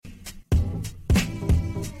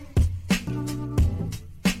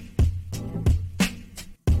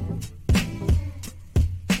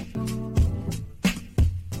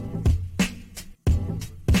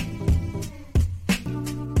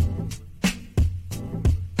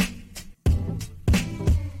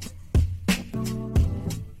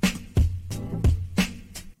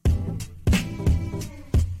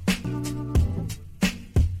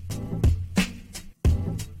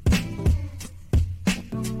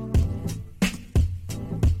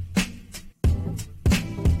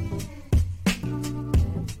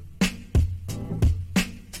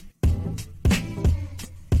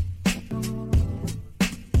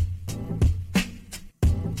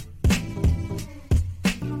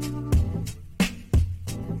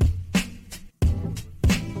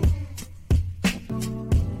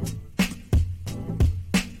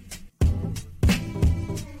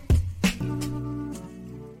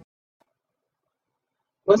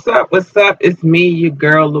What's up? What's up? It's me, your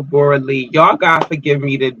girl, Labora Lee. Y'all gotta forgive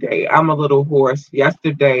me today. I'm a little hoarse.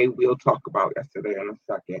 Yesterday, we'll talk about yesterday in a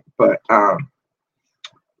second. But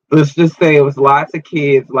let's just say it was lots of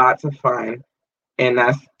kids, lots of fun, and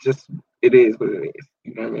that's just it is what it is.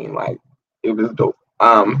 You know what I mean? Like it was dope.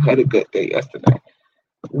 Had a good day yesterday.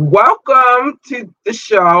 Welcome to the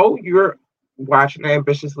show. You're watching the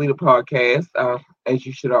Ambitious Leader podcast. As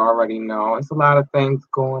you should already know, it's a lot of things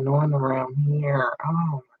going on around here.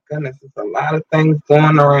 Oh my goodness, it's a lot of things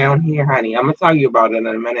going around here, honey. I'm gonna tell you about it in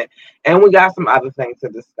a minute, and we got some other things to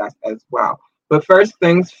discuss as well. But first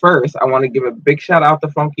things first, I want to give a big shout out to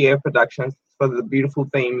Funky Air Productions for the beautiful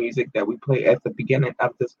theme music that we play at the beginning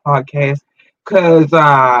of this podcast. Cause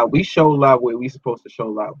we show love where we supposed to show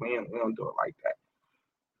love. We don't do it like that.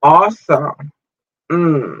 Also,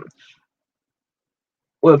 mm,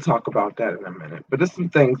 we'll talk about that in a minute. But there's some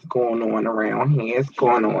things going on around here. It's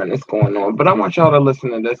going on. But I want y'all to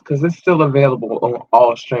listen to this because it's still available on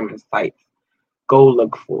all streaming sites. Go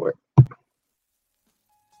look for it.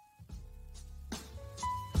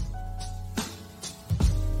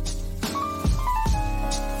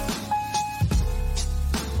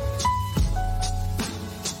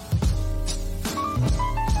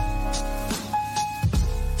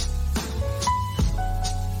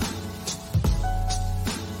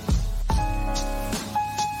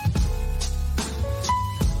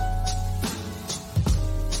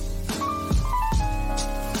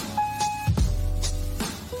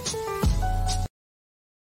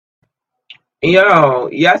 Yo,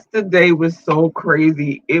 yesterday was so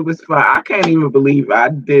crazy. It was fun. I can't even believe I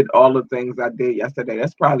did all the things I did yesterday.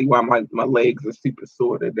 That's probably why my legs are super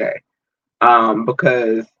sore today.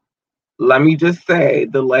 Because let me just say,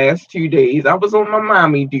 the last 2 days I was on my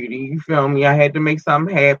mommy duty. You feel me? I had to make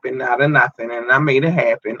something happen out of nothing, and I made it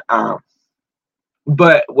happen.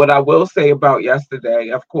 But what I will say about yesterday,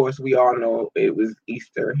 of course, we all know it was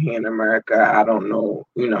Easter here in America. I don't know,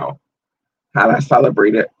 how I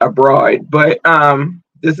celebrate it abroad, but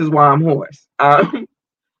this is why I'm hoarse.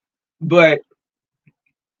 But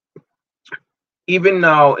even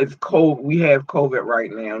though it's cold, we have COVID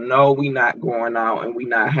right now. No, we not going out and we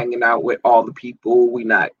not hanging out with all the people. We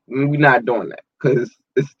not doing that because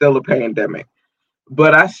it's still a pandemic.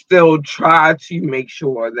 But I still try to make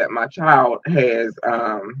sure that my child has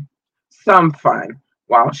some fun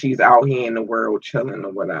while she's out here in the world chilling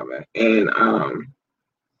or whatever. And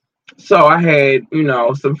so I had,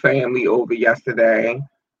 some family over yesterday.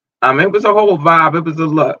 It was a whole vibe. It was a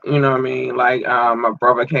look, you know what I mean? Like, my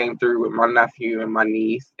brother came through with my nephew and my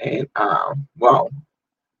niece, and well,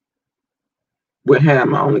 with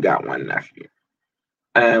him, I only got one nephew,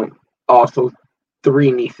 and also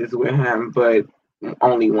three nieces with him, but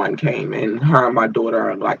only one came, and her and my daughter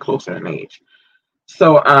are like closer in age.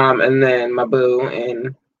 So, and then my boo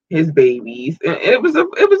and his babies, and it was a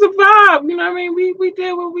vibe, you know what I mean? We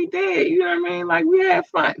did what we did, you know what I mean? Like we had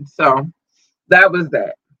fun. So that was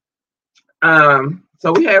that.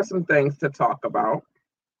 So we have some things to talk about.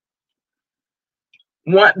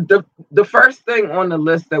 The first thing on the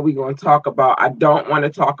list that we're going to talk about, I don't want to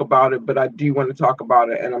talk about it, but I do want to talk about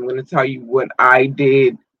it, and I'm going to tell you what I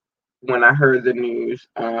did when I heard the news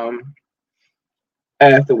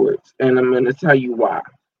afterwards, and I'm going to tell you why.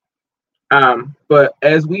 But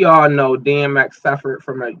as we all know, DMX suffered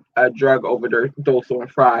from a drug overdose on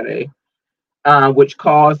Friday, which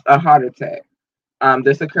caused a heart attack.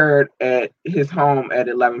 This occurred at his home at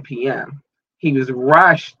 11 p.m. He was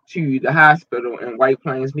rushed to the hospital in White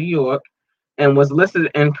Plains, New York, and was listed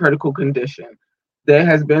in critical condition. There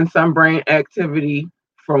has been some brain activity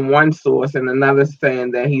from one source, and another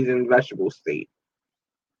saying that he's in vegetable state.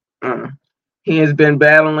 Mm. He has been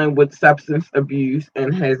battling with substance abuse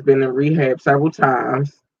and has been in rehab several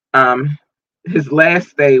times. Um, his last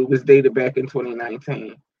stay was dated back in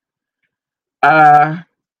 2019. Uh,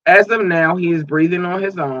 as of now, he is breathing on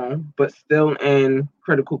his own, but still in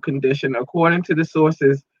critical condition. According to the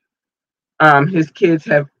sources, his kids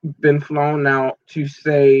have been flown out to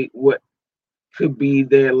say what could be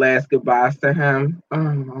their last goodbyes to him.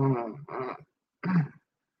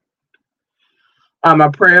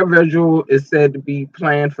 A prayer vigil is said to be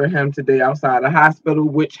planned for him today outside the hospital,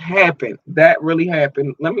 which happened. That really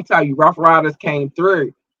happened. Let me tell you, Rough Riders came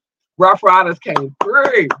through. Rough Riders came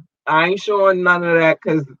through. I ain't showing none of that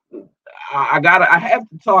because I have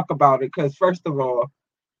to talk about it because first of all,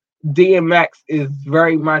 DMX is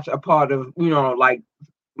very much a part of, like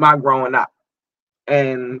my growing up.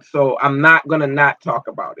 And so I'm not gonna not talk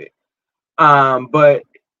about it. But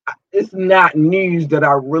it's not news that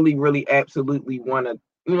I really, really absolutely wanna,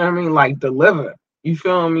 like deliver. You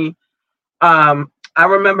feel me? I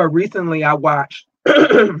remember recently I watched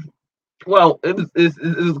Well, it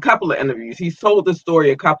was a couple of interviews. He's told the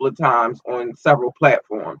story a couple of times on several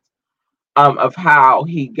platforms of how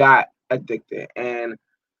he got addicted. And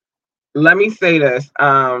let me say this,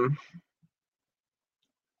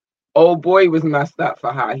 old boy was messed up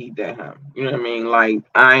for how he did him. You know what I mean? Like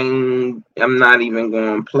I'm not even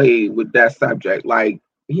going to play with that subject. Like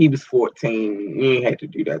he was 14. You ain't had to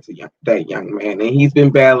do that to that young man, and he's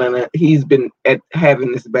been battling it. He's been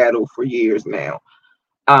having this battle for years now.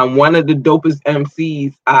 One of the dopest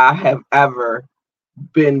MCs I have ever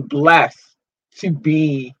been blessed to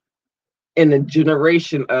be in a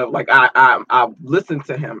generation of. Like I listened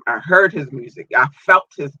to him. I heard his music. I felt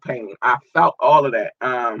his pain. I felt all of that.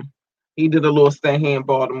 He did a little stint here in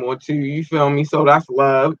Baltimore too. You feel me? So that's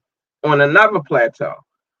love on another plateau.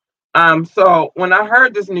 So when I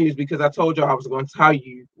heard this news, because I told you I was going to tell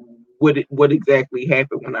you what exactly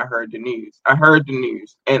happened when I heard the news. I heard the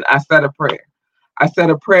news and I said a prayer. I said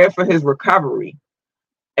a prayer for his recovery,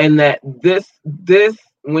 and that this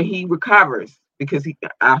when he recovers, because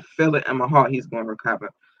I feel it in my heart he's going to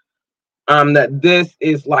recover. That this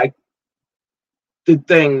is like the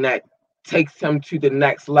thing that takes him to the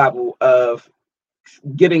next level of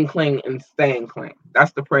getting clean and staying clean.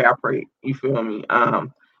 That's the prayer I prayed. You feel me?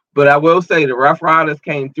 But I will say the Rough Riders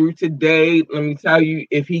came through today. Let me tell you,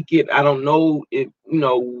 if he I don't know if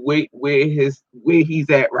where he's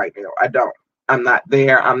at right now. I don't. I'm not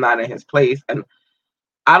there. I'm not in his place, and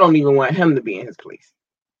I don't even want him to be in his place.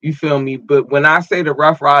 You feel me? But when I say the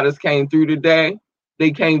Rough Riders came through today,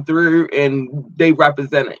 they came through and they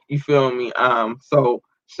represented. You feel me? So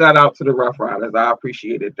shout out to the Rough Riders. I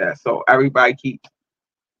appreciated that. So everybody keep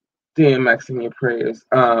DMX in your prayers.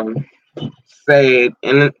 Sad,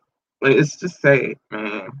 and it's just sad,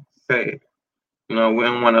 man. Sad. We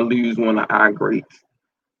don't want to lose one of our greats.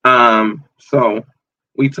 So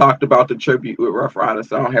we talked about the tribute with Rough Riders,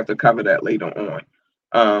 so I don't have to cover that later on.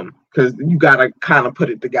 Because you gotta kind of put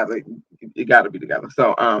it together. It gotta be together.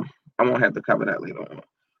 So I won't have to cover that later on.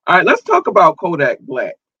 All right, let's talk about Kodak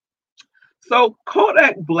Black. So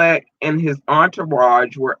Kodak Black and his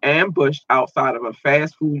entourage were ambushed outside of a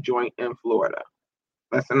fast food joint in Florida.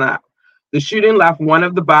 Listen up. The shooting left one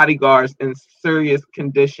of the bodyguards in serious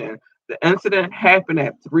condition. The incident happened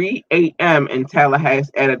at 3 a.m. in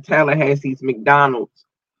Tallahassee at a Tallahassee's McDonald's,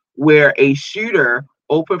 where a shooter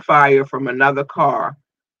opened fire from another car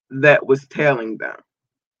that was tailing them.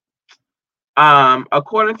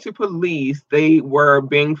 According to police, they were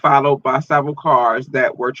being followed by several cars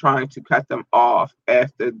that were trying to cut them off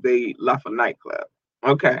after they left a nightclub.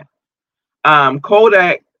 Okay.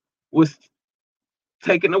 Kodak was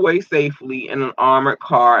taken away safely in an armored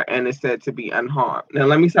car and is said to be unharmed. Now,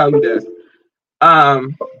 let me tell you this.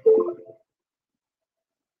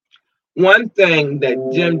 One thing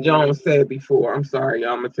that Jim Jones said before, I'm sorry,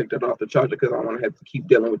 I'm going to take that off the charger because I want to have to keep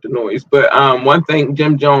dealing with the noise. But one thing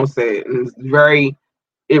Jim Jones said, and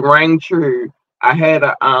it rang true. I had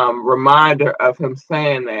a reminder of him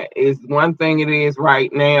saying that is one thing it is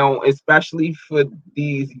right now, especially for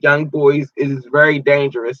these young boys, it is very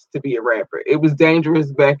dangerous to be a rapper. It was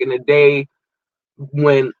dangerous back in the day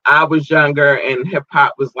when I was younger and hip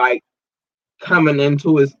hop was like coming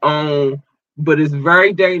into its own, but it's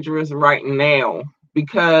very dangerous right now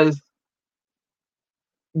because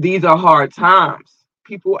these are hard times.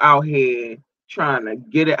 People out here trying to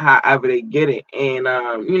get it however they get it. And,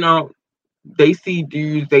 they see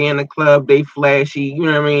dudes, they in the club, they flashy, you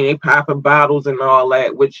know what I mean? They popping bottles and all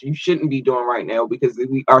that, which you shouldn't be doing right now because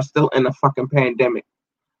we are still in a fucking pandemic.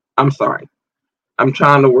 I'm sorry. I'm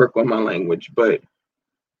trying to work on my language, but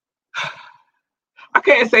I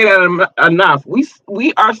can't say that enough.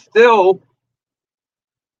 We are still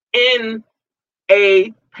in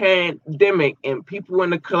a pandemic, and people in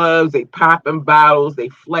the clubs, they popping bottles, they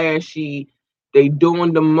flashy, they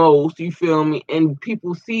doing the most, you feel me? And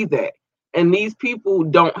people see that. And these people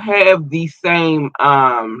don't have the same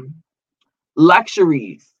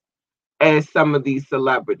luxuries as some of these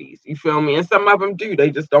celebrities. You feel me? And some of them do. They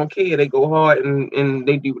just don't care. They go hard and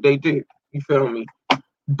they do what they do. You feel me?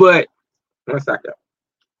 But, 1 second.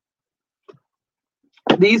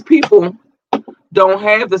 These people don't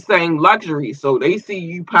have the same luxury. So they see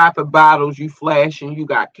you popping bottles, you flashing, you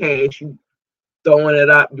got cash, you throwing it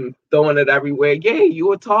up and throwing it everywhere. Yeah,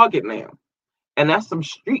 you a target now. And that's some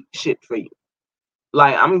street shit for you.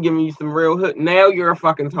 Like, I'm giving you some real hood. Now you're a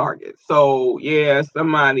fucking target. So, yeah,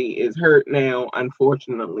 somebody is hurt now,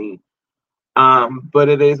 unfortunately. But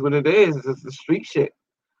it is what it is. It's the street shit.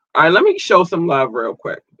 All right, let me show some love real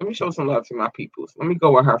quick. Let me show some love to my peoples. Let me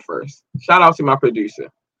go with her first. Shout out to my producer.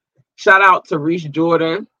 Shout out to Reese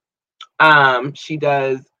Jordan. She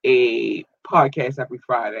does a podcast every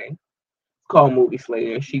Friday. It's called Movie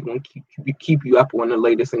Slayer. She gonna keep you up on the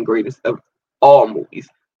latest and greatest of all movies.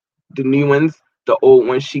 The new ones, the old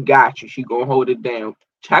ones. She got you. She gonna hold it down.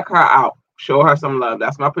 Check her out. Show her some love.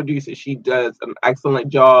 That's my producer. She does an excellent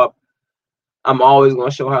job. I'm always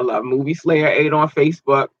gonna show her love. Movie Slayer 8 on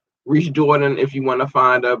Facebook. Reach Jordan if you want to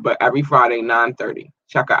find her. But every Friday 9:30,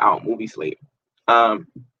 check her out. Movie Slayer.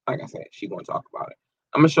 Like I said, she gonna talk about it.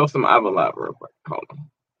 I'm gonna show some other love real quick. Hold on.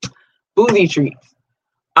 Boozy Treats.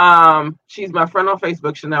 She's my friend on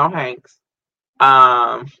Facebook, Chanel Hanks.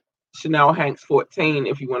 Chanel Hanks 14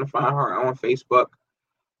 if you want to find her on Facebook.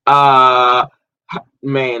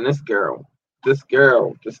 Man, this girl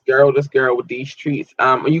with these treats.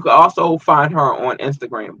 You can also find her on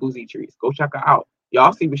Instagram, Boozy Treats. Go check her out.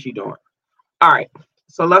 Y'all see what she doing. All right,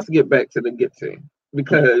 so let's get back to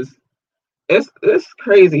because it's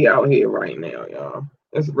crazy out here right now, y'all.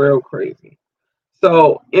 It's real crazy.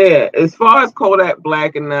 So yeah, as far as Kodak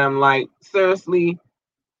Black and them, like seriously,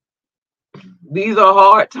 these are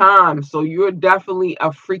hard times. So you're definitely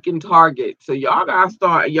a freaking target. So y'all gotta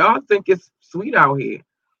start. Y'all think it's sweet out here.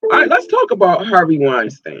 All right, let's talk about Harvey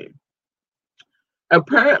Weinstein.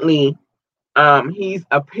 Apparently, he's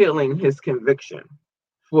appealing his conviction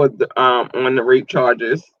for the on the rape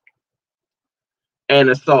charges and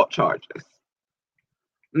assault charges.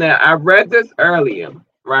 Now, I read this earlier,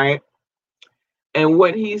 right? And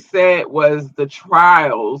what he said was the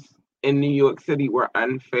trials in New York City were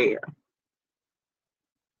unfair.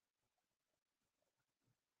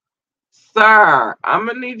 Sir, I'm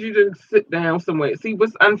gonna need you to sit down somewhere. See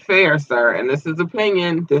what's unfair, sir. And this is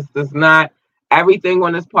opinion. This does not. Everything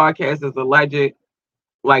on this podcast is alleged.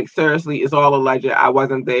 Like seriously, it's all alleged. I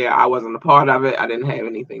wasn't there. I wasn't a part of it. I didn't have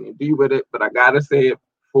anything to do with it. But I gotta say it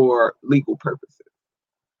for legal purposes.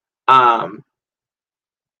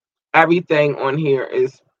 Everything on here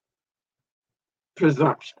is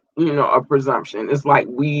presumption. A presumption. It's like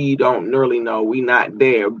we don't really know. We not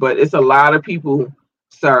there. But it's a lot of people,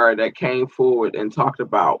 sir, that came forward and talked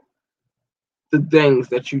about the things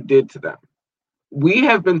that you did to them. We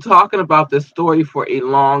have been talking about this story for a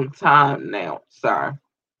long time now, sir.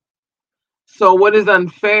 So what is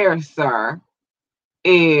unfair, sir,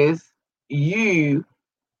 is you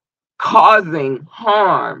causing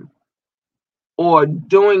harm or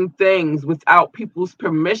doing things without people's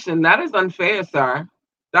permission. That is unfair, sir.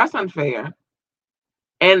 That's unfair.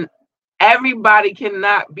 And everybody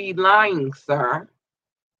cannot be lying, sir.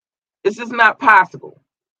 It's just not possible.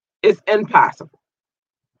 It's impossible.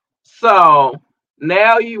 So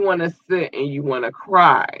now you want to sit and you want to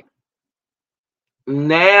cry.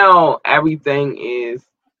 Now everything is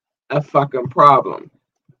a fucking problem.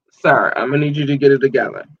 Sir, I'm going to need you to get it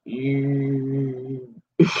together.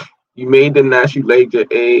 You made the nest, you laid your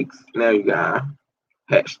eggs, now you got to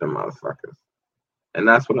hatch the motherfuckers. And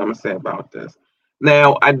that's what I'm going to say about this.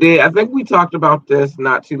 Now, I think we talked about this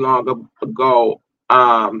not too long ago.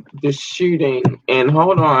 The shooting, and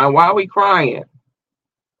hold on, why are we crying?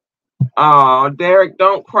 Oh, Derek,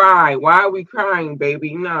 don't cry. Why are we crying,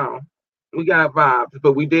 baby? No, we got vibes,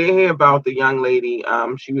 but we did hear about the young lady.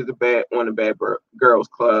 She was on the Bad Girls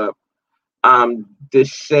Club.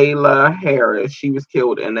 Deshayla Harris. She was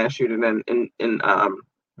killed in that shooting in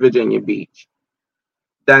Virginia Beach.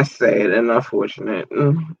 That's sad and unfortunate.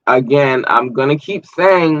 Again, I'm gonna keep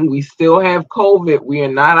saying we still have COVID. We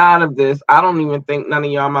are not out of this. I don't even think none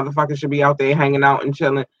of y'all motherfuckers should be out there hanging out and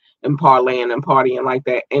chilling and parlaying and partying like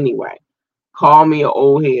that anyway. Call me an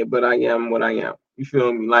old head, but I am what I am. You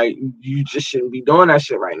feel me? Like, you just shouldn't be doing that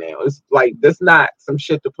shit right now. It's like, this not some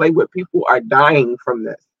shit to play with. People are dying from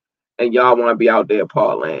this, and y'all want to be out there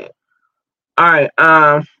parlaying. All right,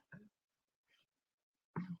 oh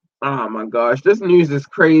my gosh, this news is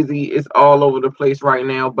crazy. It's all over the place right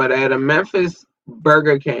now. But at a Memphis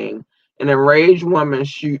Burger King, an enraged woman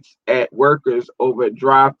shoots at workers over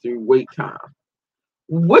drive-through wait time.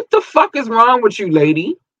 What the fuck is wrong with you,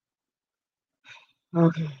 lady?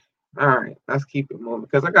 Okay. All right. Let's keep it moving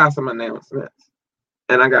because I got some announcements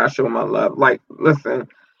and I got to show my love. Like, listen,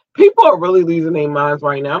 people are really losing their minds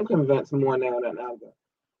right now. I'm convinced more now than ever.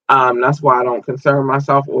 That's why I don't concern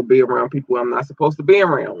myself or be around people I'm not supposed to be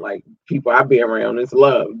around. Like, people I be around is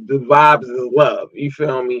love. The vibes is love. You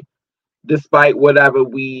feel me? Despite whatever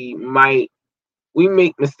we make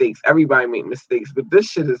mistakes. Everybody make mistakes, but this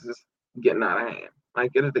shit is just getting out of hand.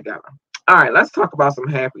 Like, get it together. All right, let's talk about some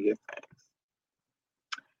happier things.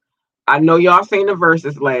 I know y'all seen the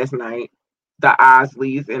verses last night, the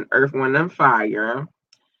Osleys and Earth, Wind, and Fire.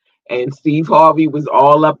 And Steve Harvey was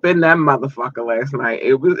all up in that motherfucker last night.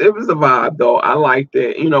 It was a vibe though. I liked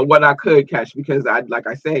it. You know what I could catch because like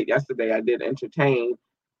I said yesterday, I did entertain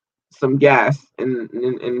some guests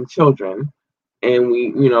and children, and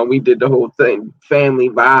we did the whole thing, family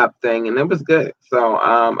vibe thing, and it was good. So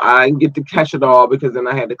I didn't get to catch it all because then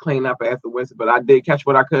I had to clean up afterwards, but I did catch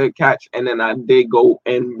what I could catch, and then I did go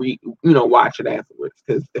and watch it afterwards,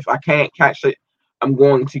 because if I can't catch it, I'm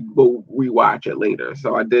going to go rewatch it later.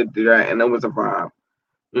 So I did do that, and it was a vibe.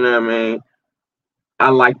 You know what I mean? I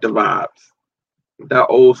like the vibes. That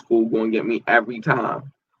old school gonna get me every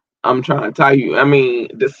time. I'm trying to tell you. I mean,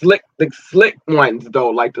 the slick ones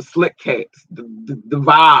though, like the slick cats, the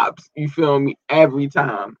vibes. You feel me? Every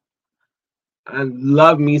time. I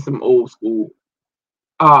love me some old school.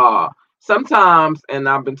 Sometimes, and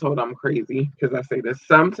I've been told I'm crazy because I say this.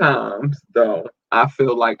 Sometimes though, I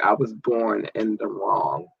feel like I was born in the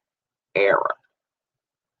wrong era.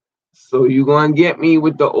 So you're gonna get me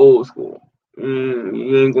with the old school.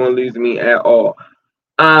 You ain't gonna lose me at all.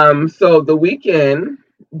 So The Weeknd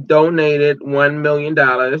donated $1 million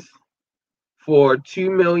for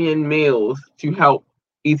 2 million meals to help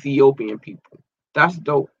Ethiopian people. That's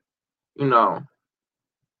dope. You know,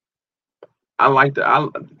 I like that.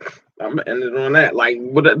 I'm ending on that. Like,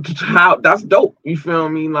 how that's dope. You feel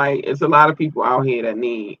me? Like, it's a lot of people out here that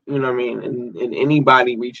need. You know what I mean? And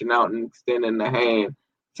anybody reaching out and extending the hand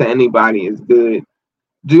to anybody is good.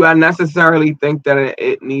 Do I necessarily think that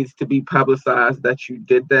it needs to be publicized that you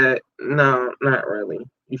did that? No, not really.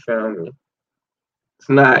 You feel me? It's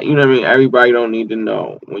not, you know what I mean? Everybody don't need to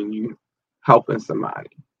know when you helping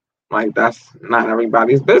somebody. Like, that's not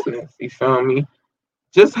everybody's business. You feel me?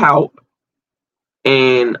 Just help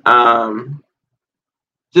and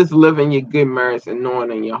just live in your good merits and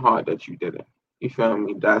knowing in your heart that you did it. You feel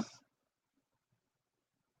me? That's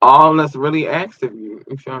all that's really asked of you.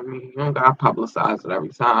 You feel me? You don't gotta publicize it every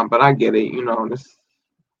time, but I get it. This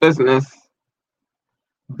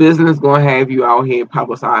business gonna have you out here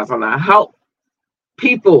publicizing that. Help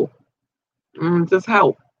people. Just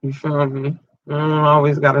help. You feel me? I don't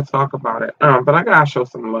always gotta talk about it. But I gotta show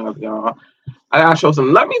some love, y'all. I gotta show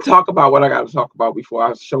some. Let me talk about what I gotta talk about before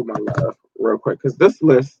I show my love real quick, because this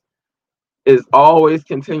list is always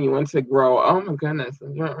continuing to grow. Oh my goodness.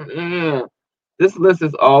 Yeah. This list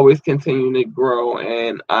is always continuing to grow,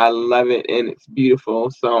 and I love it, and it's beautiful.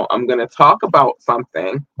 So I'm going to talk about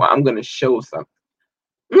something. Well, I'm going to show something.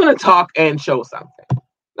 I'm going to talk and show something.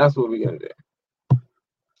 That's what we're going to do.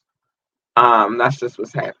 That's just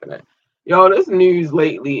what's happening. Yo, this news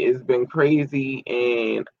lately has been crazy,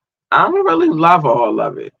 and I don't really love all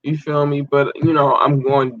of it. You feel me? But, I'm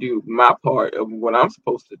going to do my part of what I'm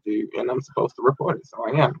supposed to do, and I'm supposed to report it, so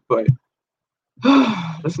I am. But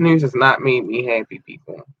this news has not made me happy,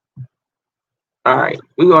 people. All right,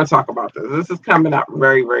 we're going to talk about this. This is coming up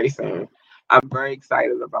very, very soon. I'm very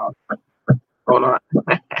excited about it. Hold on.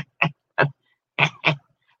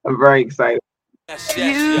 I'm very excited.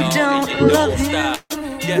 You don't love him.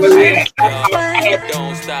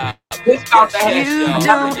 Don't stop. You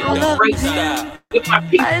don't love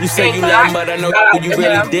him. You say you love him, but I know you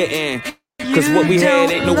really didn't. Cause what we had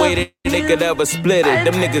ain't no way that they could ever split it.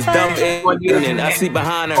 Them niggas dumb and I see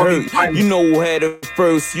behind the hurt. You know who had it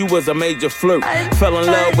first, you was a major flirt. Fell in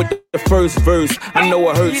love with the first verse. I know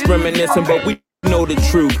it hurts reminiscing, but we know the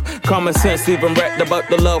truth. Common sense even rapped about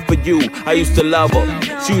the love for you. I used to love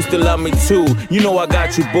her, she used to love me too. You know I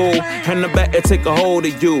got you, boo, and the back to take a hold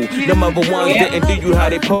of you. Them other ones didn't do you how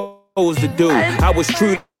they supposed to do. I was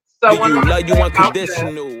true to you, love you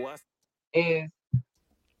unconditional.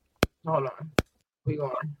 Hold on. We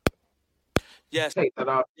going to take that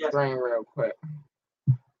off the screen real quick.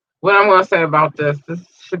 What I'm going to say about this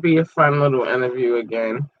should be a fun little interview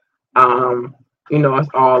again. It's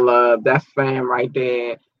all love. That's fam right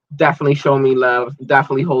there. Definitely show me love.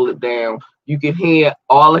 Definitely hold it down. You can hear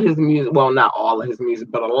all of his music. Well, not all of his music,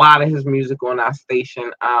 but a lot of his music on our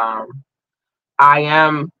station. I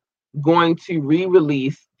am going to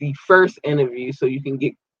re-release the first interview so you can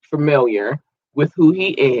get familiar with who he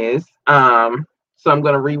is. So I'm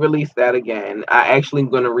going to re-release that again. I actually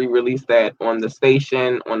going to re-release that on the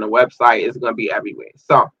station, on the website. It's going to be everywhere.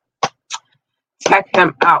 So check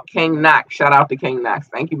him out, King Knox. Shout out to King Knox.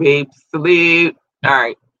 Thank you, babe. Salute. All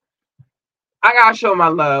right. I got to show my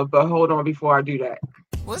love, but hold on before I do that.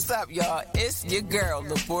 What's up, y'all? It's your girl,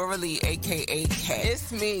 Labora Lee, a.k.a. Kat.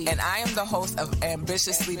 It's me, and I am the host of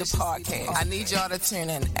Ambitiously the Podcast. I need y'all to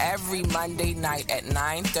tune in every Monday night at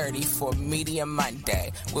 9:30 for Media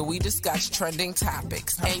Monday, where we discuss trending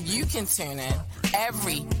topics. And you can tune in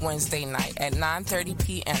every Wednesday night at 9:30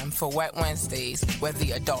 p.m. for Wet Wednesdays, where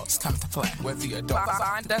the adults come to play.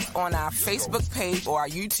 Find us on our Facebook page or our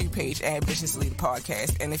YouTube page, Ambitiously the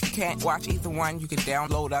Podcast. And if you can't watch either one, you can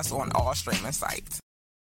download us on all streaming sites.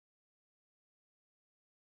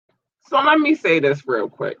 So let me say this real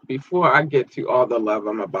quick before I get to all the love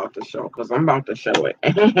I'm about to show, because I'm about to show it.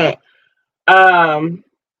 You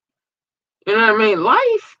know what I mean?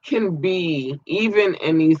 Life can be, even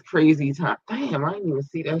in these crazy times. Damn, I didn't even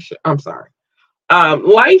see that shit. I'm sorry.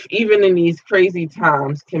 Life, even in these crazy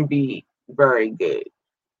times, can be very good.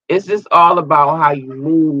 It's just all about how you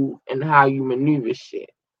move and how you maneuver shit.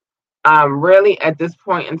 Really at this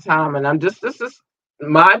point in time, and this is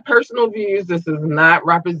my personal views. This does not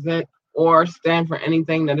represent or stand for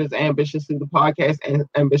anything that is Ambitiously the podcast and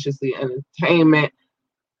Ambitiously Entertainment.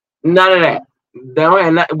 None of that.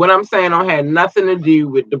 What I'm saying don't have nothing to do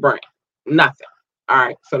with the brand. Nothing. All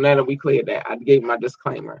right. So now that we cleared that, I gave my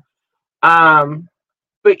disclaimer.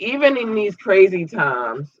 But even in these crazy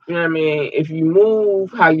times, you know what I mean? If you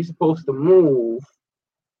move how you're supposed to move,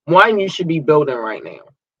 one, you should be building right now.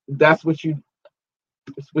 That's what you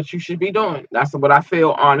should be doing. That's what I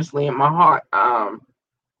feel honestly in my heart.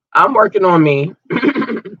 I'm working on me.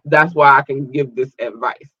 That's why I can give this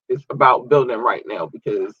advice. It's about building right now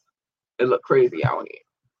because it look crazy out here.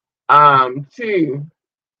 Two,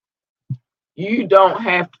 you don't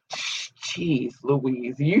have jeez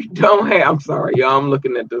Louise, you don't have, I'm sorry, y'all, I'm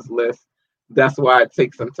looking at this list. That's why it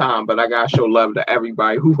takes some time, but I gotta show love to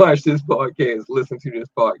everybody who watch this podcast, listen to this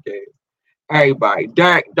podcast. Everybody,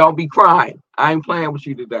 Derek, don't be crying. I ain't playing with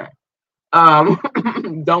you today.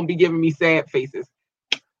 Don't be giving me sad faces.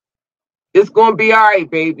 It's gonna be all right,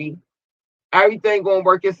 baby. Everything gonna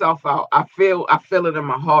work itself out. I feel it in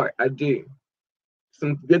my heart. I do.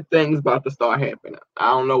 Some good things about to start happening.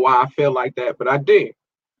 I don't know why I feel like that, but I do.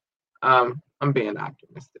 I'm being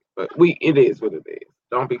optimistic, but it is what it is.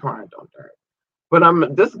 Don't be crying, don't hurt.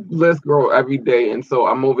 But this list grow every day, and so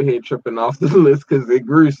I'm over here tripping off the list because it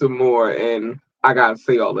grew some more, and I gotta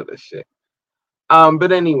say all of this shit.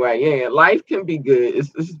 But anyway, yeah, life can be good.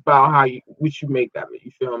 It's about what you make of it.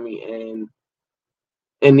 You feel me? And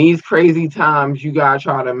in these crazy times, you gotta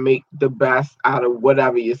try to make the best out of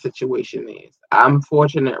whatever your situation is. I'm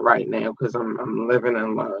fortunate right now because I'm living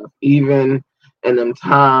in love, even in them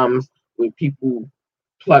times when people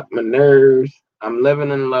pluck my nerves. I'm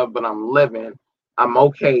living in love, but I'm living. I'm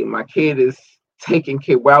okay. My kid is taken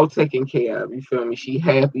care of. You feel me? She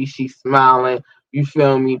happy. She's smiling. You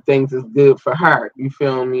feel me? Things is good for her. You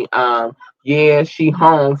feel me? Yeah, she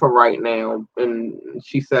home for right now. And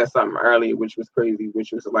she said something earlier, which was crazy,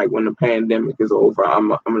 which was like, when the pandemic is over, I'm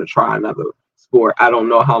going to try another sport. I don't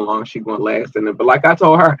know how long she's going to last in it. But like I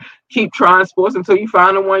told her, keep trying sports until you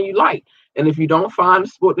find the one you like. And if you don't find a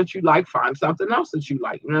sport that you like, find something else that you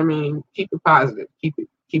like. You know what I mean? Keep it positive. Keep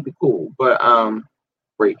it cool. But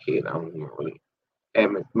great kid. I don't even really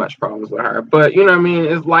have much problems with her. But you know what I mean?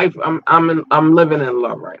 It's life. I'm living in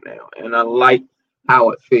love right now, and I like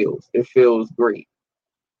how it feels. It feels great.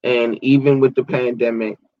 And even with the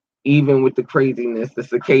pandemic, even with the craziness, the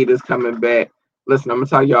cicadas coming back. Listen, I'm gonna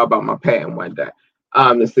tell y'all about my patent one day.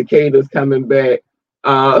 The cicadas coming back.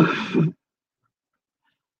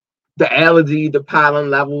 The allergy, the pollen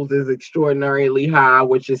levels is extraordinarily high,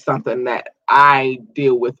 which is something that I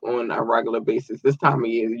deal with on a regular basis. This time of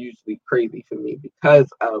year is usually crazy for me because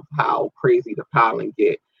of how crazy the pollen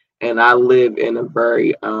get. And I live in a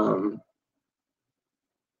very I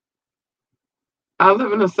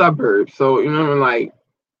live in a suburb, so you know, like,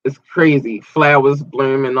 it's crazy. Flowers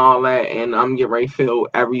bloom and all that, and I'm getting ready to feel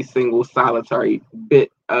every single solitary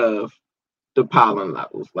bit of the pollen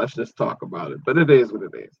levels. Let's just talk about it. But it is what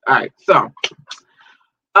it is. All right, so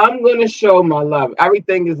I'm gonna show my love.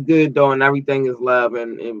 Everything is good though, and everything is love,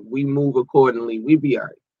 and we move accordingly. We be all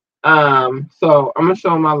right. So I'm gonna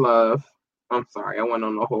show my love. I'm sorry, I went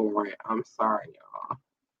on the whole rant. I'm sorry, y'all.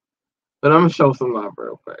 But I'm gonna show some love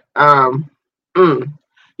real quick.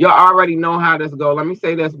 Y'all already know how this go. Let me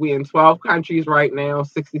say this: we in 12 countries right now,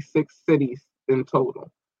 66 cities in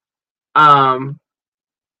total.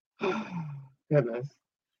 Goodness.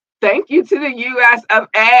 Thank you to the US of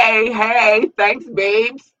A. Hey, thanks,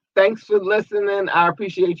 babes. Thanks for listening. I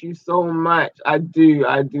appreciate you so much. I do.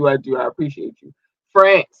 I appreciate you.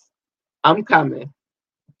 France, I'm coming. As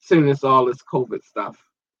soon as all this COVID stuff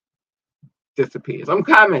disappears. I'm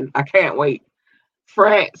coming. I can't wait.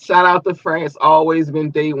 France, shout out to France. Always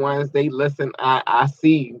been day ones. They listen. I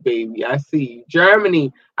see you, baby. I see you.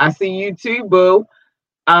 Germany, I see you too, boo.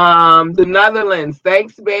 The Netherlands,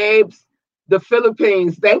 thanks, babes. The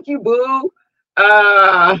Philippines, thank you, boo.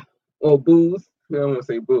 Or boos. I don't want to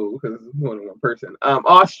say boo because it's more than one person.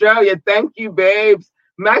 Australia, thank you, babes.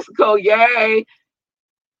 Mexico, yay.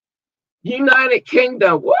 United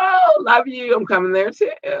Kingdom. Whoa, love you. I'm coming there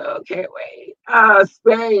too. Can't wait.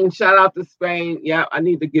 Spain. Shout out to Spain. Yeah, I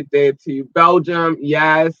need to get there too. Belgium.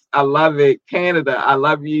 Yes, I love it. Canada. I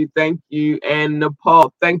love you. Thank you. And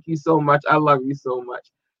Nepal. Thank you so much. I love you so much.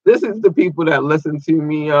 This is the people that listen to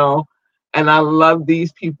me, y'all. And I love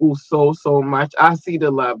these people so, so much. I see the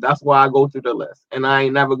love. That's why I go through the list. And I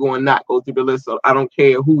ain't never going to not go through the list. So I don't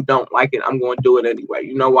care who don't like it. I'm going to do it anyway.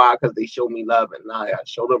 You know why? Because they show me love. And I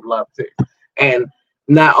show them love too. And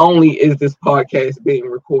not only is this podcast being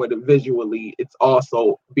recorded visually, it's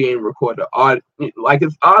also being recorded like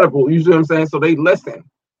it's audible. You see what I'm saying? So they listen.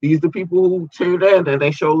 These are the people who tuned in and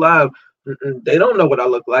they show love. They don't know what I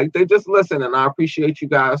look like. They just listen. And I appreciate you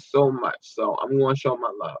guys so much. So I'm going to show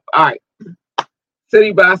my love. All right.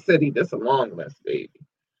 City by city. That's a long list, baby.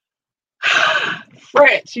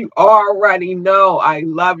 French, you already know I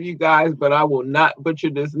love you guys, but I will not butcher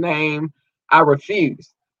this name. I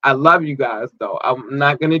refuse. I love you guys, though. I'm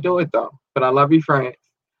not going to do it, though. But I love you, France.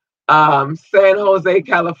 San Jose,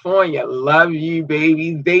 California. Love you,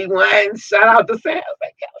 babies. Day one. Shout out to San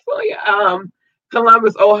Jose, California.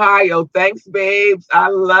 Columbus, Ohio. Thanks, babes. I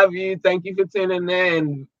love you. Thank you for tuning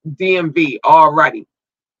in. DMV, already.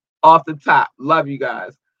 Off the top. Love you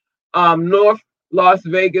guys. North Las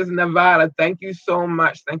Vegas, Nevada. Thank you so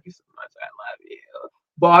much. Thank you so much. I love you.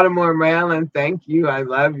 Baltimore, Maryland. Thank you. I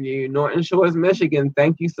love you. Norton Shores, Michigan.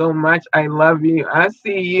 Thank you so much. I love you. I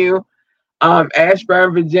see you.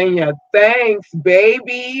 Ashburn, Virginia. Thanks,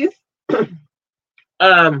 babies. Where's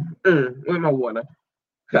my water?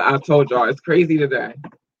 I told y'all it's crazy today.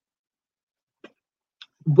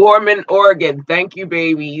 Borman, Oregon. Thank you,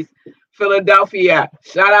 babies. Philadelphia.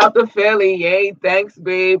 Shout out to Philly. Yay. Thanks,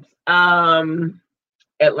 babes.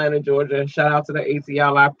 Atlanta, Georgia. Shout out to the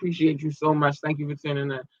ATL. I appreciate you so much. Thank you for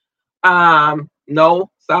tuning in. No,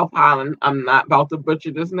 South Holland. I'm not about to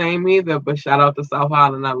butcher this name either, but shout out to South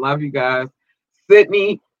Holland. I love you guys.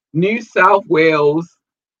 Sydney, New South Wales,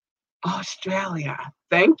 Australia.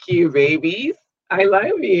 Thank you, babies. I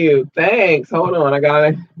love you. Thanks. Hold on. I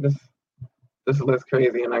gotta this looks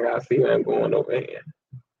crazy and I gotta see where I'm going over here.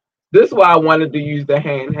 This is why I wanted to use the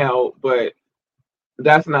handheld, but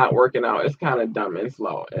that's not working out. It's kind of dumb and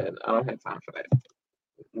slow, and I don't have time for that.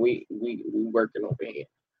 We working over here.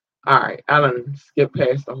 All right, I done skipped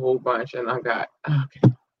past a whole bunch, and I got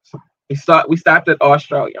okay. So we stopped at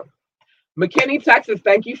Australia. McKinney, Texas.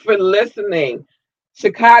 Thank you for listening.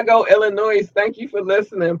 Chicago, Illinois. Thank you for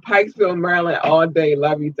listening. Pikesville, Maryland. All day.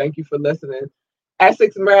 Love you. Thank you for listening.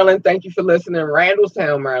 Essex, Maryland. Thank you for listening.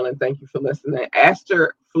 Randallstown, Maryland. Thank you for listening.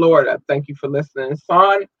 Astor, Florida. Thank you for listening.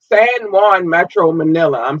 San Juan Metro,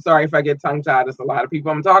 Manila. I'm sorry if I get tongue-tied. There's a lot of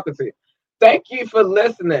people I'm talking to. Thank you for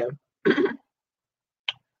listening.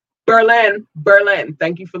 Berlin.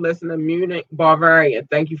 Thank you for listening. Munich, Bavaria.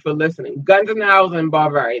 Thank you for listening. Gunzenhausen,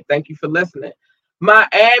 Bavaria. Thank you for listening.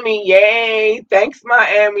 Miami, yay. Thanks,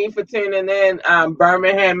 Miami, for tuning in.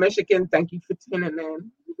 Birmingham, Michigan. Thank you for tuning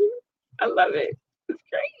in. I love it. It's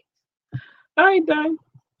great. I ain't done.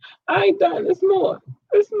 It's more.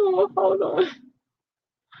 Hold on.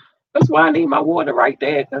 That's why I need my water right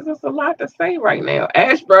there, because there's a lot to say right now.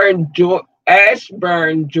 Ashburn, Georgia.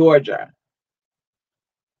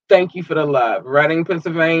 Thank you for the love. Reading,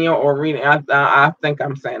 Pennsylvania, or Reading. I think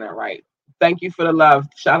I'm saying that right. Thank you for the love.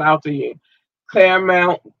 Shout out to you.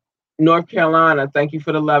 Claremont, North Carolina. Thank you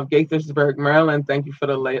for the love. Gaithersburg, Maryland. Thank you for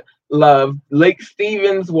the love. Lake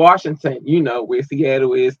Stevens, Washington. You know where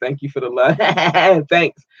Seattle is. Thank you for the love.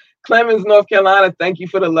 Thanks. Clemens, North Carolina. Thank you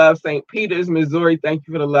for the love. St. Peters, Missouri. Thank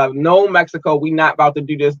you for the love. No, Mexico. We not about to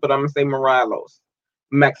do this, but I'm going to say Morelos,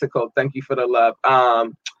 Mexico. Thank you for the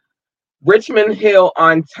love. Richmond Hill,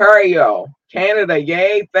 Ontario, Canada.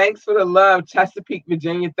 Yay. Thanks for the love. Chesapeake,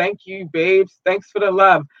 Virginia. Thank you, babes. Thanks for the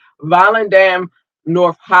love. Volendam,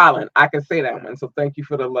 North Holland. I can say that one. So thank you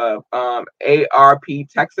for the love. ARP,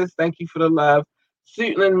 Texas. Thank you for the love.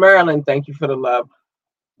 Suitland, Maryland. Thank you for the love.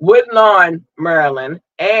 Woodlawn, Maryland.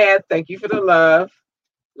 And thank you for the love.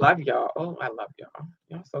 Love y'all. Oh, I love y'all.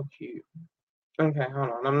 Y'all so cute. Okay,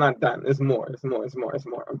 hold on. I'm not done. There's more.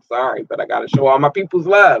 I'm sorry, but I got to show all my people's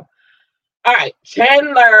love. All right.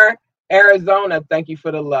 Chandler, Arizona. Thank you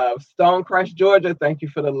for the love. Stonecrest, Georgia. Thank you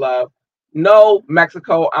for the love. No,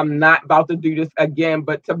 Mexico. I'm not about to do this again,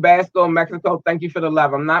 but Tabasco, Mexico. Thank you for the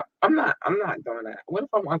love. I'm not doing that. What if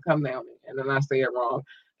I want to come down and then I say it wrong?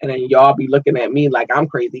 And then y'all be looking at me like I'm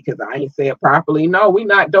crazy because I ain't say it properly. No, we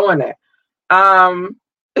not doing that.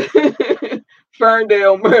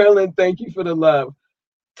 Ferndale, Maryland, thank you for the love.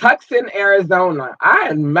 Tucson, Arizona. I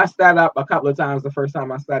had messed that up a couple of times the first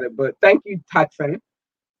time I said it, but thank you, Tucson,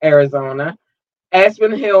 Arizona.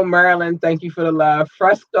 Aspen Hill, Maryland, thank you for the love.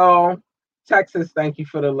 Fresco, Texas, thank you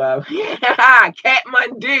for the love.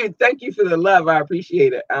 Kathmandu, thank you for the love. I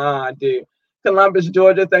appreciate it. Dude. Columbus,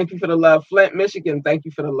 Georgia, thank you for the love. Flint, Michigan, thank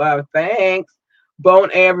you for the love. Thanks.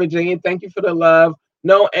 Bone Air, Virginia, thank you for the love.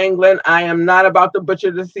 No, England, I am not about to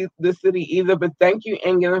butcher the city either, but thank you,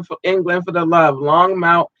 England, for the love.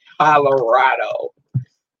 Longmont, Colorado.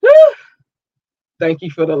 Woo! Thank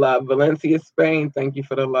you for the love. Valencia, Spain, thank you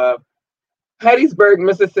for the love. Hattiesburg,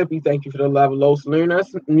 Mississippi, thank you for the love. Los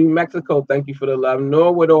Lunas, New Mexico, thank you for the love.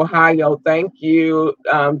 Norwood, Ohio, thank you.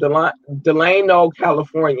 Delano,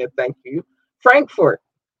 California, thank you. Frankfurt,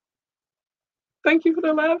 thank you for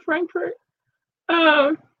the love, Frankfurt.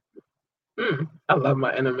 I love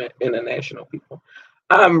my international people.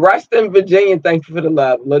 Reston, Virginia, thank you for the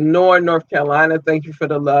love. Lenore, North Carolina, thank you for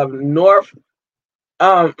the love.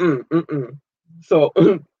 So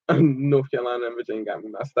North Carolina and Virginia got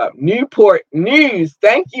me messed up. Newport News,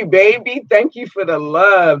 thank you, baby. Thank you for the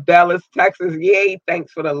love. Dallas, Texas, yay,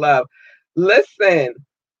 thanks for the love. Listen,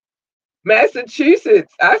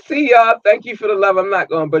 Massachusetts, I see y'all. Thank you for the love. I'm not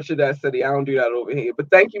going to butcher that city. I don't do that over here.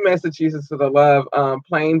 But thank you, Massachusetts, for the love.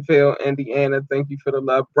 Plainfield, Indiana, thank you for the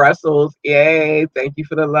love. Brussels, yay, thank you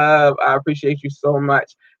for the love. I appreciate you so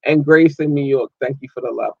much. And Grayson, New York, thank you for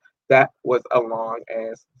the love. That was a long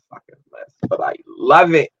ass fucking list, but I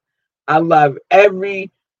love it. I love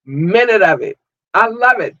every minute of it. I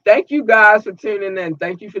love it. Thank you guys for tuning in.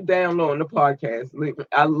 Thank you for downloading the podcast.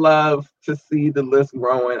 I love to see the list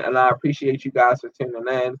growing, and I appreciate you guys for tuning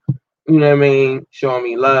in. You know what I mean? Showing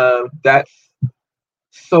me love. That's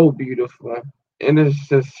so beautiful. It is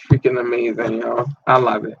just freaking amazing, y'all. I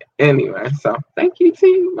love it. Anyway, so thank you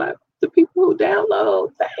to the people who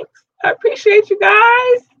download. Thanks. I appreciate you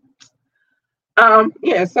guys.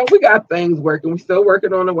 Yeah, so we got things working. We're still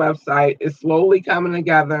working on the website. It's slowly coming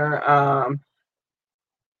together.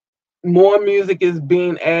 More music is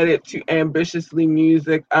being added to Ambitiously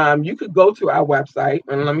Music. You could go to our website,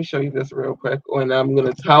 and let me show you this real quick. And I'm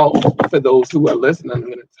going to tell, for those who are listening, I'm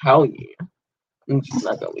going to tell you. I'm just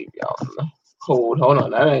not going to leave y'all in the cold. Hold on,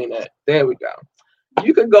 that ain't it. There we go.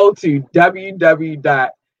 You can go to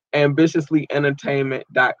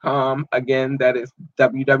www.ambitiouslyentertainment.com. Again, that is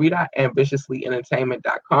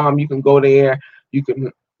www.ambitiouslyentertainment.com. You can go there. You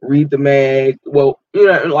can read the mag. Well,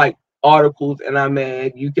 like articles in our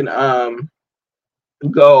mag. You can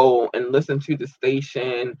go and listen to the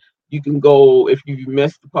station. You can go, if you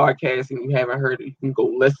missed the podcast and you haven't heard it, you can go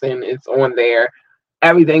listen. It's on there.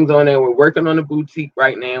 Everything's on there. We're working on a boutique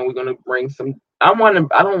right now. We're gonna bring some. I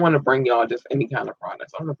don't want to bring y'all just any kind of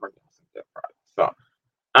products. I want to bring y'all some good products. So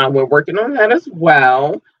we're working on that as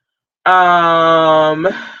well.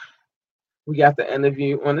 We got the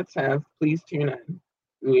interview on the 10th. Please tune in.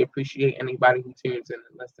 We appreciate anybody who tunes in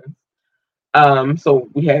and listens. So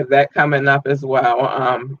we have that coming up as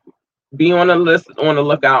well. Be on the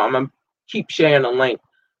lookout. I'm gonna keep sharing a link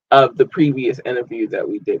of the previous interview that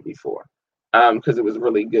we did before. Because it was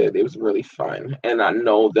really good. It was really fun. And I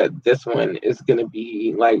know that this one is gonna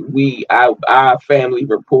be like our family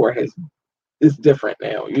rapport is different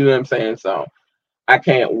now. You know what I'm saying? So I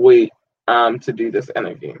can't wait to do this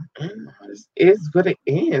interview. This is what it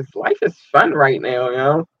is. Life is fun right now, you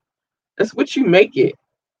know. That's what you make it.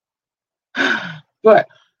 But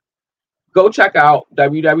go check out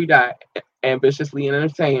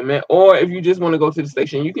www.ambitiouslyentertainment, or if you just want to go to the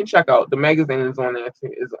station, you can check out the magazine is on there too,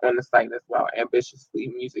 is on the site as well.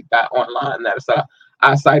 Ambitiouslymusic.online. That's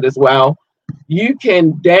our site as well. You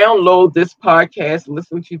can download this podcast,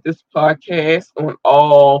 listen to this podcast on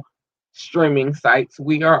all streaming sites.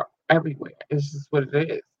 We are everywhere. It's just what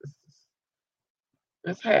it is.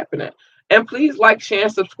 It's happening. And please like, share,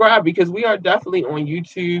 and subscribe, because we are definitely on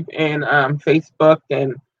YouTube and Facebook,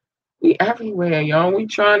 and we everywhere, y'all. We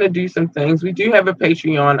trying to do some things. We do have a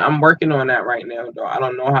Patreon. I'm working on that right now, though. I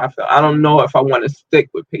don't know how I feel. I don't know if I want to stick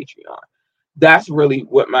with Patreon. That's really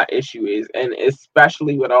what my issue is, and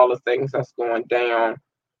especially with all the things that's going down,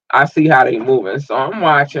 I see how they moving. So I'm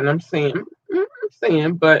watching. I'm seeing.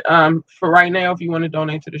 But for right now, if you want to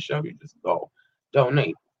donate to the show, you just go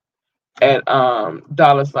donate at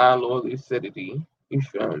 $Lord Lucidity. You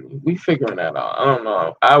feel me? We figuring that out. I don't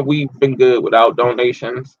know. We've been good without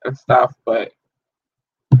donations and stuff, but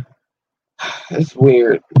it's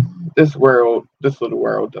weird. This little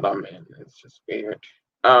world that I'm in, it's just weird.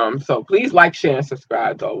 So please like, share, and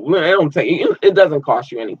subscribe. Though it doesn't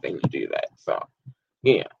cost you anything to do that. So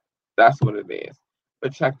yeah, that's what it is.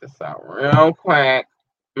 But check this out real quick.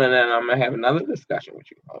 And then I'm gonna have another discussion with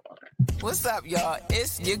you. Hold on. What's up, y'all?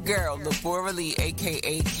 It's your girl, Labora Lee,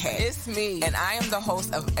 aka Kat. It's me, and I am the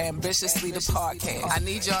host of Ambitiously the Podcast. I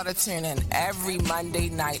need y'all to tune in every Monday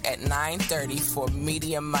night at 9:30 for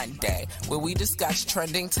Media Monday, where we discuss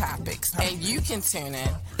trending topics. And you can tune in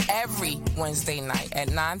every Wednesday night at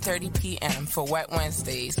 9:30 p.m. for Wet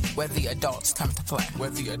Wednesdays, where the adults come to play.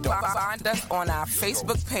 Find us on our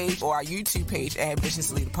Facebook page or our YouTube page,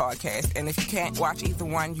 Ambitiously the Podcast. And if you can't watch either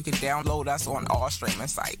one, you can download us on all streaming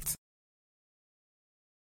sites.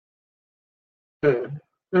 I'm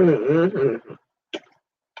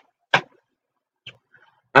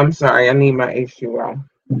sorry, I need my H2O.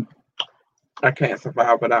 I can't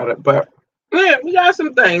survive without it. But yeah, we got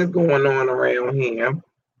some things going on around here.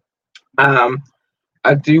 I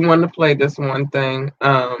do want to play this one thing.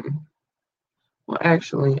 Well,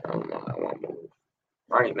 actually, I don't know. I won't move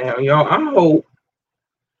right now, y'all.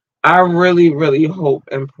 I really, really hope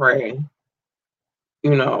and pray,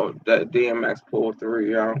 that DMX pulled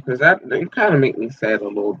through, y'all, because that kind of make me sad a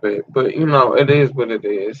little bit. But it is what it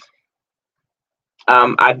is.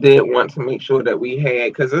 I did want to make sure that we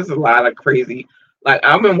had, because there's a lot of crazy. Like,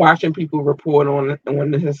 I've been watching people report on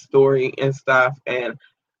his story and stuff, and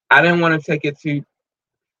I didn't want to take it to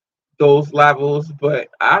those levels, but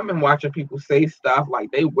I've been watching people say stuff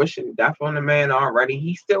like they wishing death on the man already.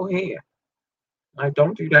 He's still here. Like,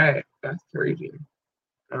 don't do that. That's crazy.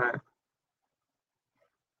 All right.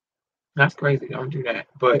 That's crazy. Don't do that.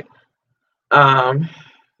 But, my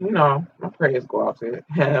prayers go out to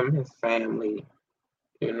him, his family.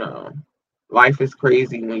 Life is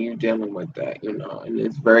crazy when you're dealing with that, and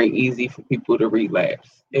it's very easy for people to relapse.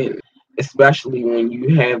 And especially when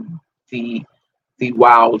you have the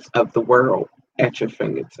wilds of the world at your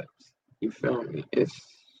fingertips. You feel me? It's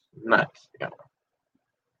nuts,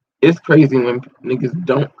 It's crazy when niggas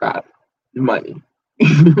don't got money.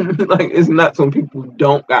 Like, it's nuts when people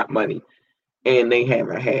don't got money and they have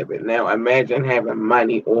a habit. Now, imagine having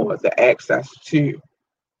money or the access to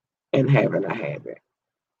and having a habit.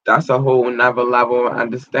 That's a whole nother level of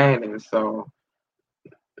understanding. So,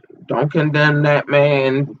 don't condemn that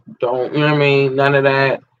man. Don't, none of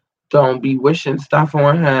that. Don't be wishing stuff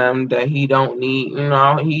on him that he don't need.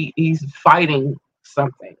 He's fighting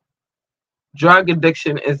something. Drug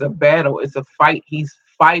addiction is a battle. It's a fight. He's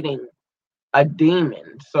fighting a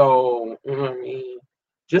demon. So,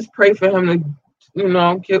 just pray for him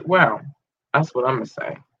to, get well. That's what I'm going to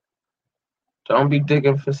say. Don't be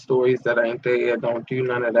digging for stories that ain't there. Don't do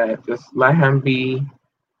none of that. Just let him be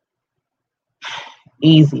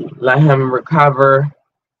easy. Let him recover.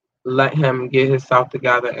 Let him get himself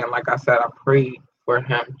together. And like I said, I pray for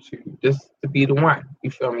him to be the one.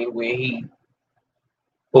 You feel me? Where he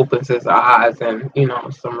opens his eyes and,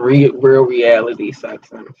 some real reality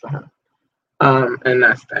sets in for him. And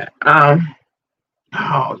that's that. Oh,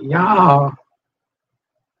 y'all.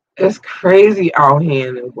 It's crazy out here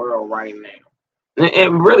in the world right now.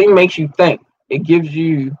 It really makes you think. It gives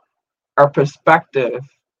you a perspective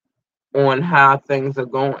on how things are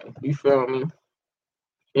going. You feel me?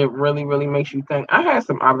 It really, really makes you think. I had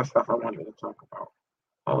some other stuff I wanted to talk about.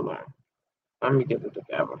 Hold on. Let me get it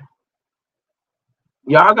together.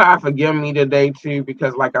 Y'all gotta forgive me today, too,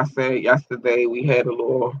 because like I said yesterday, we had a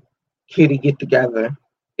little kitty get together.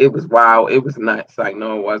 It was wild. It was nuts. Like,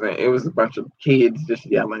 no, it wasn't. It was a bunch of kids just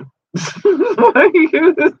yelling.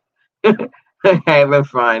 Having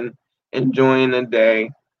fun, enjoying the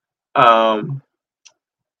day.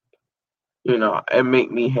 It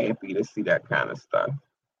make me happy to see that kind of stuff.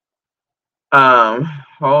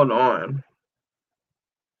 Hold on.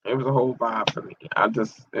 It was a whole vibe for me. It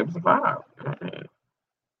was a vibe.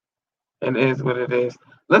 It is what it is.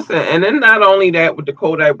 Listen, and then not only that with the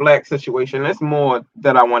Kodak Black situation, there's more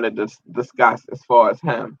that I wanted to discuss as far as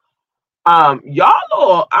him.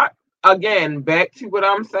 Again, back to what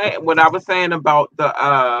I was saying about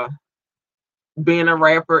the being a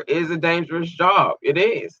rapper is a dangerous job. It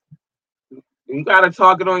is. You got a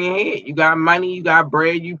target on your head. You got money, you got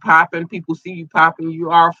bread, you popping, people see you popping,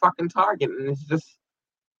 you are a fucking target. And it's just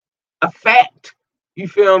a fact. You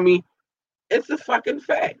feel me? It's a fucking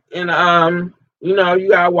fact. And you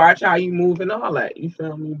gotta watch how you move and all that. You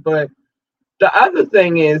feel me? But the other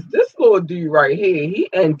thing is this little dude right here, he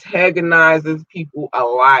antagonizes people a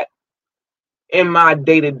lot in my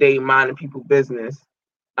day-to-day minding people business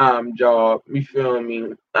job. You feel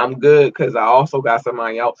me? I'm good because I also got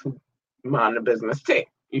somebody else who mind the business too.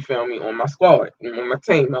 You feel me? On my squad, on my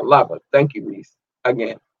team. I love her. Thank you, Reese.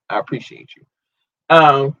 Again, I appreciate you.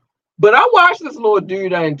 But I watched this little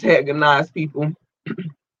dude antagonize people,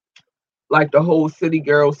 like the whole City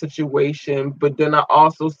Girl situation. But then I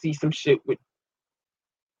also see some shit with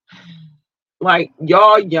Like,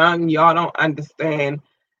 y'all young, y'all don't understand.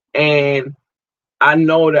 And I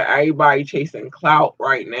know that everybody chasing clout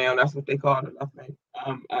right now. That's what they call it, I think.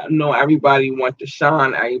 I know everybody want to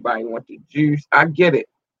shine. Everybody want the juice. I get it.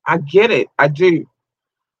 I do.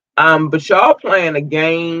 But y'all playing a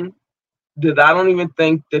game that I don't even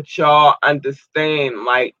think that y'all understand.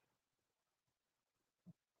 Like,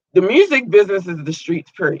 the music business is the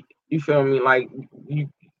streets, period. You feel me? Like, you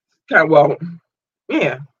kind of, well,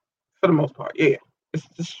 yeah, for the most part, yeah, it's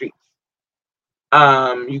the streets.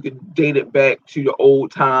 You could date it back to the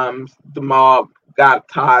old times. The mob got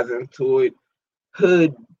ties into it.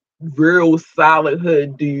 Hood, real solid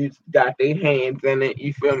hood dudes got their hands in it.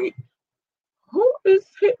 You feel me? Who is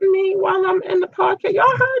hitting me while I'm in the podcast?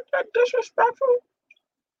 Y'all heard that disrespectful?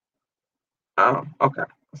 Oh, okay.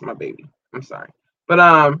 That's my baby. I'm sorry.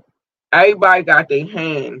 But everybody got their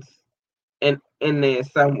hands in there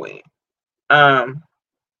somewhere. Oh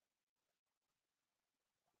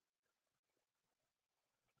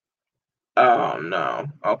no.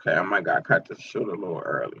 Okay, I might got cut the short a little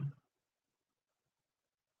early.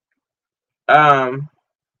 Hold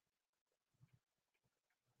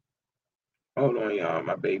on, y'all.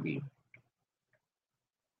 My baby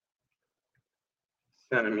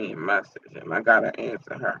sending me a message, and I gotta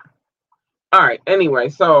answer her. All right. Anyway,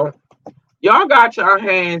 so y'all got your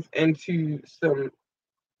hands into some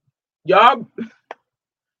y'all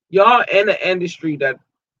in the industry that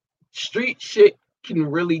street shit can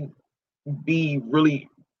really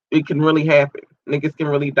it can really happen. Niggas can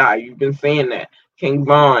really die. You've been saying that. King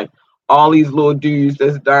Von, all these little dudes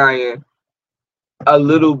that's dying a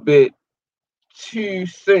little bit too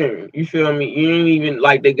soon. You feel me? You ain't even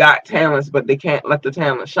like they got talents, but they can't let the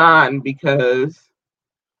talent shine because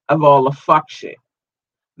of all the fuck shit.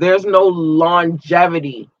 There's no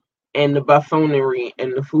longevity in the buffoonery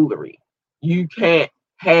and the foolery. You can't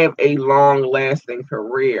have a long-lasting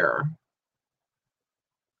career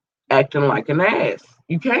acting like an ass.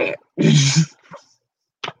 You can't.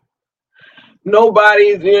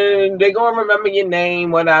 Nobody's in. They're gonna remember your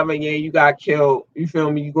name, whatever. Yeah, you got killed. You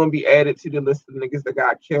feel me? You're gonna be added to the list of niggas that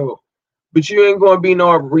got killed. But you ain't gonna be no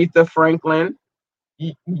Aretha Franklin.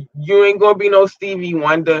 You ain't gonna be no Stevie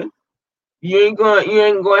Wonder. You ain't gonna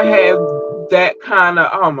have that kind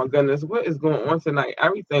of, oh my goodness, what is going on tonight?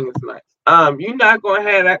 Everything is nice. You're not gonna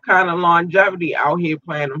have that kind of longevity out here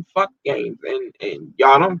playing them fuck games, and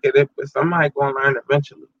y'all don't get it, but somebody gonna learn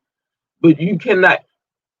eventually. But you can't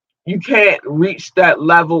reach that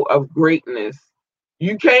level of greatness.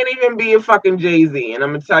 You can't even be a fucking Jay-Z, and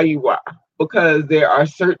I'm gonna tell you why. Because there are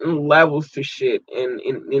certain levels to shit, and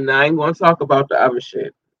I ain't gonna talk about the other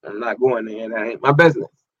shit. I'm not going there. That ain't my business.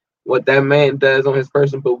 What that man does on his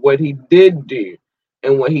person, but what he did do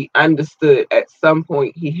and what he understood, at some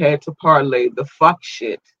point he had to parlay the fuck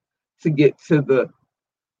shit to get to the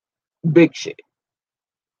big shit.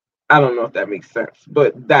 I don't know if that makes sense,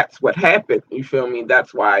 but that's what happened. You feel me?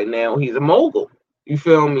 That's why now he's a mogul. You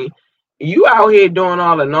feel me? You out here doing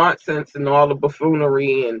all the nonsense and all the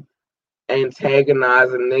buffoonery and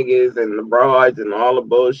antagonizing niggas and the broads and all the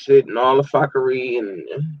bullshit and all the fuckery, and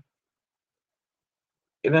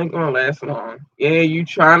it ain't gonna last long. Yeah, you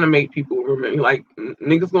trying to make people remember, like,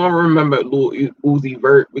 niggas gonna remember Lil Uzi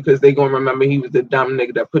Vert because they gonna remember he was the dumb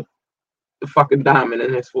nigga that put the fucking diamond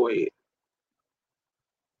in his forehead.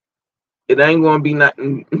 It ain't gonna be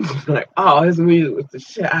nothing like, oh, his music was the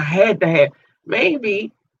shit. I had to have.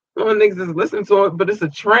 Maybe some niggas is listening to it, but it's a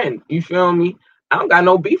trend. You feel me? I don't got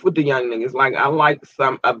no beef with the young niggas. Like, I like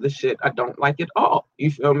some of the shit. I don't like it all.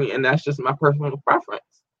 You feel me? And that's just my personal preference.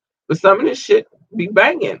 But some of this shit be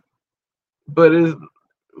banging. But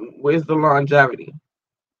where's the longevity?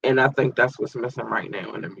 And I think that's what's missing right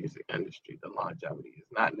now in the music industry. The longevity is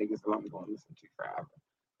not niggas that I'm going to listen to forever.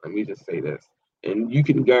 Let me just say this. And you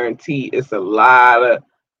can guarantee it's a lot of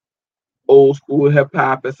old school hip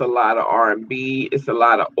hop. It's a lot of R&B. It's a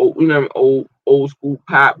lot of old school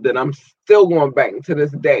pop that I'm still going back to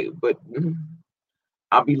this day. But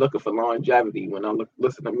I'll be looking for longevity when I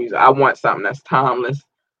listen to music. I want something that's timeless,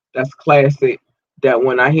 that's classic. That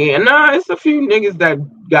when I hear, it's a few niggas that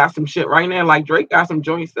got some shit right now. Like Drake got some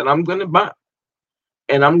joints that I'm gonna buy,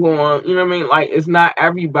 and I'm going. You know what I mean? Like, it's not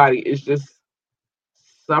everybody. It's just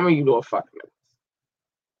some of you little fuck niggas.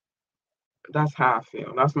 That's how I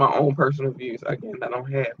feel. That's my own personal views. Again, that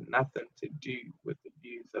don't have nothing to do with the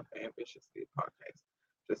views of Ambitious Leader Podcast.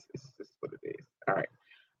 It's just what it is. All right.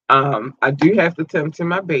 I do have to tend to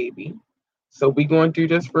my baby. So we going to do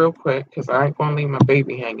this real quick because I ain't going to leave my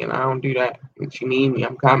baby hanging. I don't do that. If you need me,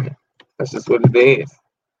 I'm coming. That's just what it is.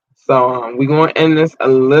 So we're going to end this a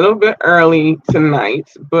little bit early tonight,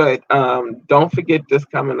 but don't forget this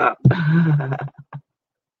coming up. You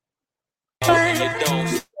don't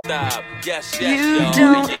stop. Yes, yes,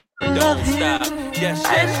 y'all. You don't stop. Yes,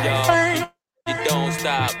 yes, y'all. You don't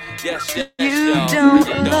stop. Yes, yes, y'all.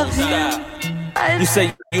 You don't stop. You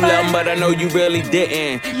say you love him, but I know you really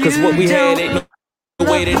didn't. Cause what we had ain't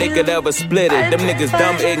no way that they could ever split it. Them niggas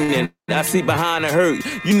dumb ignorant. I see behind the hurt.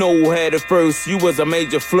 You know who had it first. You was a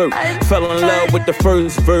major flirt. Fell in love with the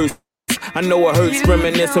first verse. I know it hurts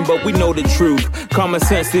reminiscing, but we know the truth. Common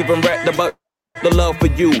sense even rapped about the love for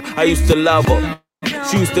you. I used to love her.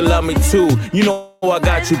 She used to love me too. You know I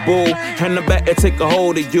got you, boo. And the back to take a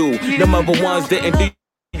hold of you. Them other ones didn't do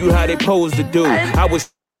you how they supposed to do. I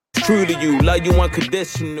was true to you, love you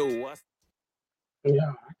unconditional.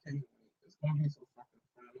 Yeah, I can't. It's gonna be so fucking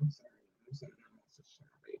fun. I'm sorry.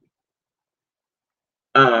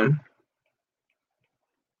 I'm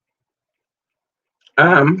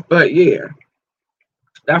sorry. But yeah,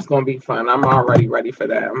 that's gonna be fun. I'm already ready for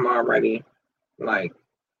that. I'm already like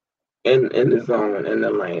in the zone, in the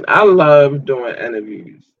lane. I love doing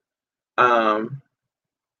interviews.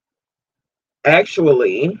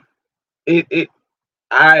 Actually,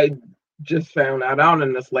 I just found out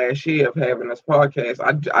in this last year of having this podcast.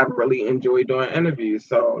 I really enjoy doing interviews.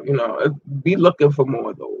 So, you know, be looking for more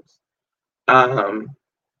of those.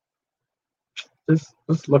 Just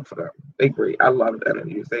look for them. They great. I love the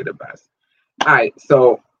interviews. They the best. All right,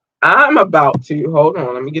 so I'm about to hold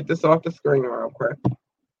on. Let me get this off the screen real quick.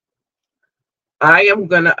 I am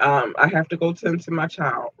gonna I have to go tend to my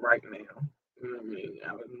child right now. You know what I mean?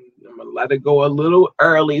 I'm gonna let it go a little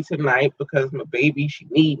early tonight because my baby, she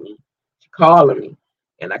need me. She calling me.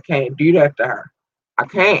 And I can't do that to her. I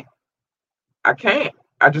can't. I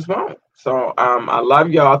just won't. So I love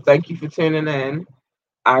y'all. Thank you for tuning in.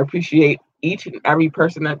 I appreciate each and every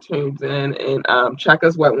person that tunes in, and check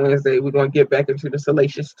us Wet Wednesday. We're gonna get back into the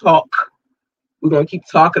salacious talk. We're gonna keep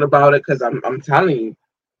talking about it because I'm telling you,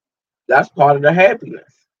 that's part of the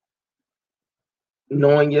happiness.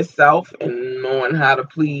 Knowing yourself and knowing how to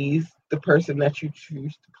please the person that you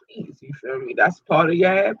choose to please. You feel me? That's part of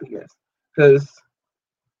your happiness. Because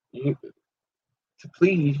to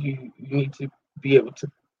please, you need to be able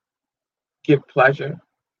to give pleasure.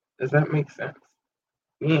 Does that make sense?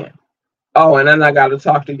 Yeah. Oh, and then I got to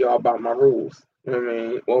talk to y'all about my rules. You know what I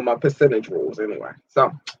mean? Well, my percentage rules anyway. So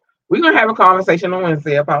we're going to have a conversation on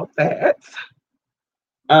Wednesday about that.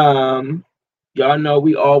 Y'all know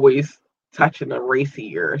we always touching a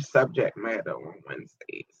racier subject matter on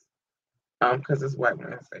Wednesdays. Because it's Wet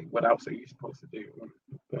Wednesday. What else are you supposed to do on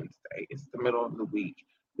Wednesday? It's the middle of the week.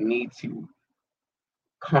 You need to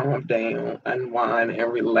calm down, unwind,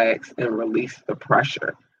 and relax and release the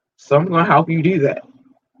pressure. So I'm going to help you do that.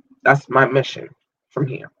 That's my mission from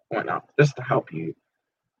here on out, just to help you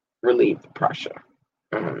relieve the pressure.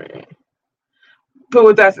 But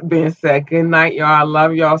with that being said, good night, y'all. I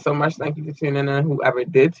love y'all so much. Thank you for tuning in. Whoever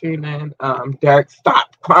did tune in, Derek,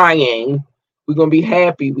 stop crying. We're gonna be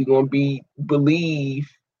happy. We're gonna believe.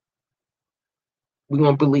 We're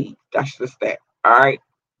gonna believe. That's just that. All right.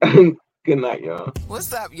 Good night, y'all.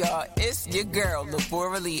 What's up, y'all? It's your girl,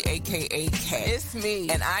 Labora Lee, a.k.a. Kat. It's me,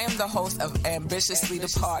 and I am the host of Ambitiously the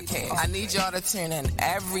Podcast. I need y'all to tune in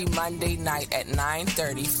every Monday night at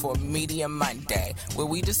 9:30 for Media Monday, where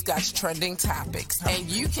we discuss trending topics. And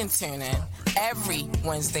you can tune in every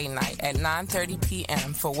Wednesday night at 9:30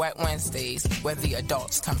 p.m. for Wet Wednesdays, where the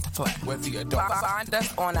adults come to play. Find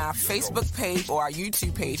us on our Facebook page or our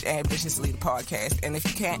YouTube page, Ambitiously the Podcast. And if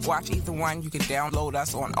you can't watch either one, you can download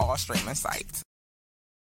us on all streaming sites.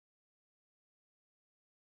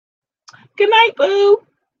 Good night, boo.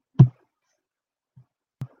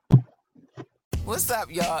 What's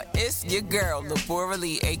up, y'all? It's your girl, Labora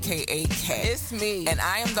Lee, a.k.a. Kat. It's me, and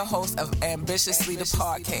I am the host of Ambitiously the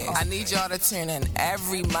Podcast. I need y'all to tune in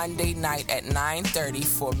every Monday night at 9:30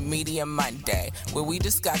 for Media Monday, where we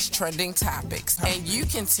discuss trending topics. And you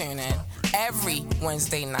can tune in every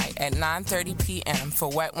Wednesday night at 9:30 p.m. for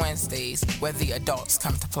Wet Wednesdays, where the adults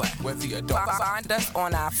come to play. Find us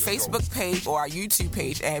on our Facebook page or our YouTube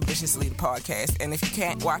page, Ambitiously the Podcast. And if you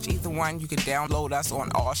can't watch either one, you can download us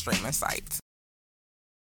on all streaming sites.